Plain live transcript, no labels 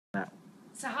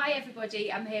So hi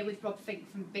everybody, I'm here with Rob Fink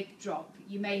from Big Drop.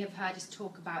 You may have heard us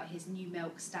talk about his new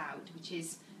milk stout, which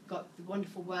has got the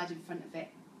wonderful word in front of it,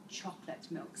 chocolate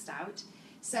milk stout.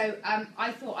 So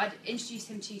I thought I'd introduce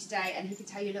him to you today and he could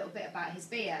tell you a little bit about his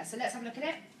beer. So let's have a look at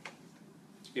it.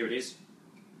 Here it is.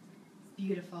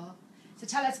 Beautiful. So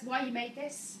tell us why you made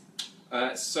this.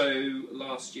 So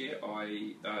last year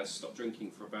I stopped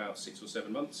drinking for about 6 or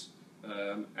 7 months,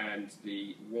 and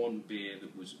the one beer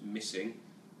that was missing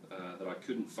that I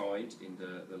couldn't find in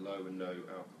the low and no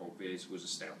alcohol beers was a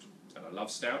stout. And I love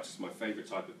stout, it's my favourite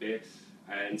type of beer,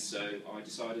 and so I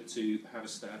decided to have a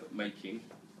stab at making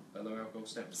a low alcohol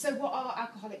stout. So what are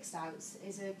alcoholic stouts?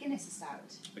 Is a Guinness a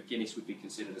stout? A Guinness would be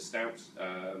considered a stout.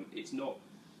 It's not,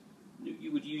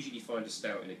 you would usually find a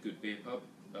stout in a good beer pub.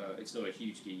 It's not a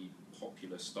hugely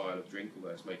popular style of drink,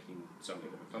 although it's making something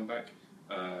of a comeback.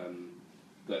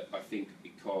 But I think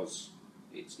because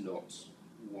it's not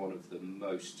one of the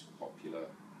most popular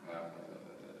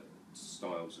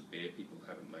styles of beer, people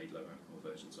haven't made low alcohol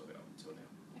versions of it up until now.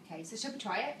 Okay, so shall we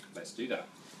try it? Let's do that.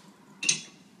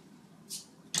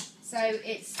 So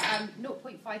it's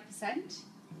 0.5%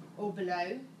 or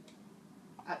below,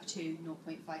 up to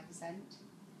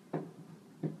 0.5%.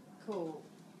 Cool.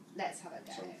 Let's have a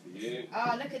go. Some for you.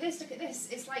 Oh, look at this, look at this.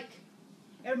 It's like,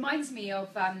 it reminds me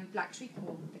of black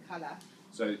treacle, the colour.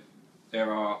 So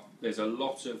there's a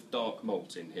lot of dark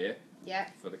malt in here. Yeah.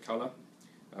 For the colour.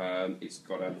 It's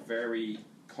got a very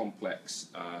complex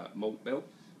malt bill.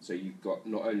 So you've got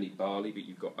not only barley, but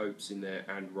you've got oats in there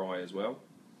and rye as well.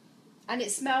 And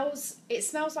it smells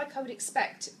like I would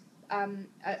expect a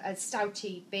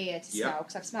stouty beer to smell,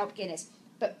 because I've smelled Guinness,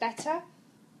 but better.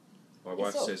 My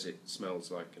wife says it smells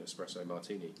like an espresso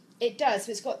martini. It does.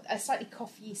 So it's got a slightly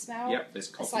coffee smell. Yep, there's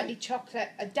coffee. A slightly chocolate,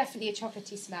 definitely a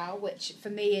chocolatey smell, which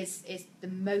for me is the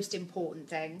most important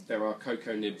thing. There are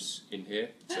cocoa nibs in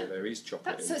here, so there is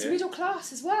chocolate in here. So it's middle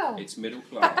class as well. It's middle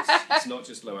class. It's not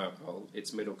just low alcohol,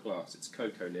 it's middle class. It's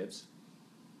cocoa nibs.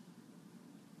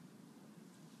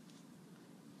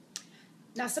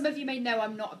 Now, some of you may know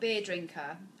I'm not a beer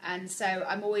drinker, and so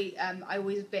I'm always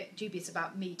a bit dubious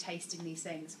about me tasting these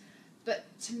things. But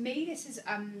to me,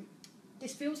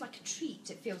 this feels like a treat.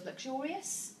 It feels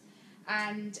luxurious,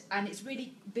 and it's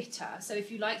really bitter. So if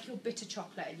you like your bitter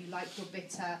chocolate and you like your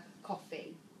bitter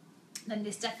coffee, then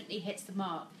this definitely hits the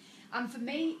mark. And for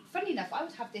me, funny enough, I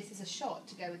would have this as a shot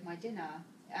to go with my dinner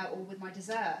or with my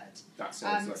dessert. That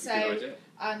sounds like a good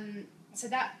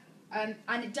idea.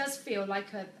 And it does feel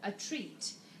like a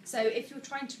treat. So if you're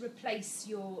trying to replace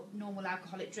your normal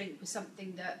alcoholic drink with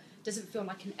something that doesn't feel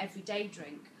like an everyday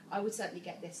drink, I would certainly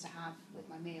get this to have with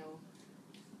my meal.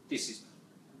 This is.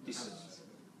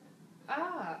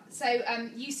 So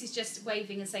Yus is just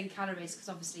waving and saying calories because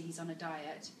obviously he's on a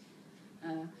diet.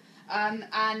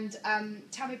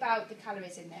 Tell me about the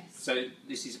calories in this. So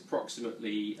this is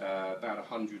approximately about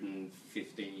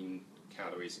 115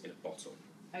 calories in a bottle.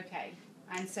 Okay.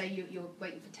 And so you're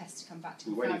waiting for tests to come back to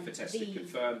confirm. We're waiting for tests to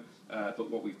confirm, but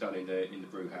what we've done in the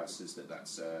brew house is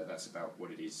that's about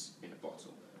what it is in a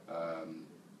bottle.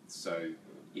 So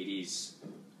it is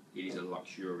a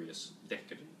luxurious,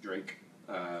 decadent drink.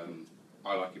 I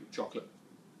like it with chocolate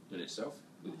in itself,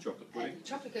 with the chocolate pudding.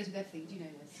 Chocolate goes with everything. Do you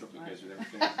know this? Chocolate goes with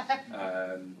everything.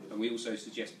 And we also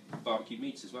suggest barbecued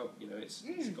meats as well. You know, it's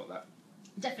got that.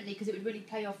 Definitely, because it would really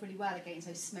play off really well against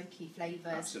those smoky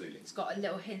flavours. Absolutely. It's got a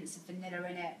little hints of vanilla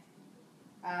in it.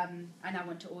 And I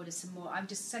want to order some more. I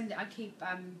keep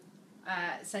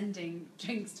sending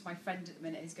drinks to my friend at the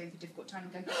minute who's going through a difficult time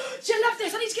and going, oh, she'll love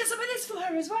this, I need to get some of this for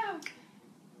her as well.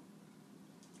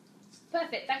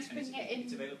 Perfect, thanks for bringing it in.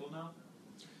 It's available now?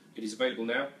 It is available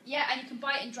now. Yeah, and you can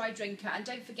buy it in Dry Drinker. And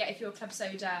don't forget, if you're a Club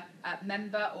Soda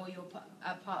member or you're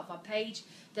part of our page,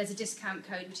 there's a discount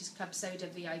code which is Club Soda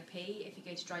VIP. If you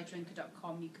go to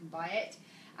drydrinker.com, you can buy it.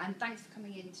 And thanks for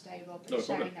coming in today, Rob, and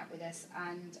sharing that with us.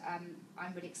 And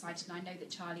I'm really excited, and I know that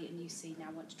Charlie and UC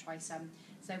now want to try some.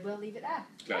 So we'll leave it there.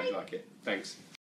 Glad you like it. Thanks.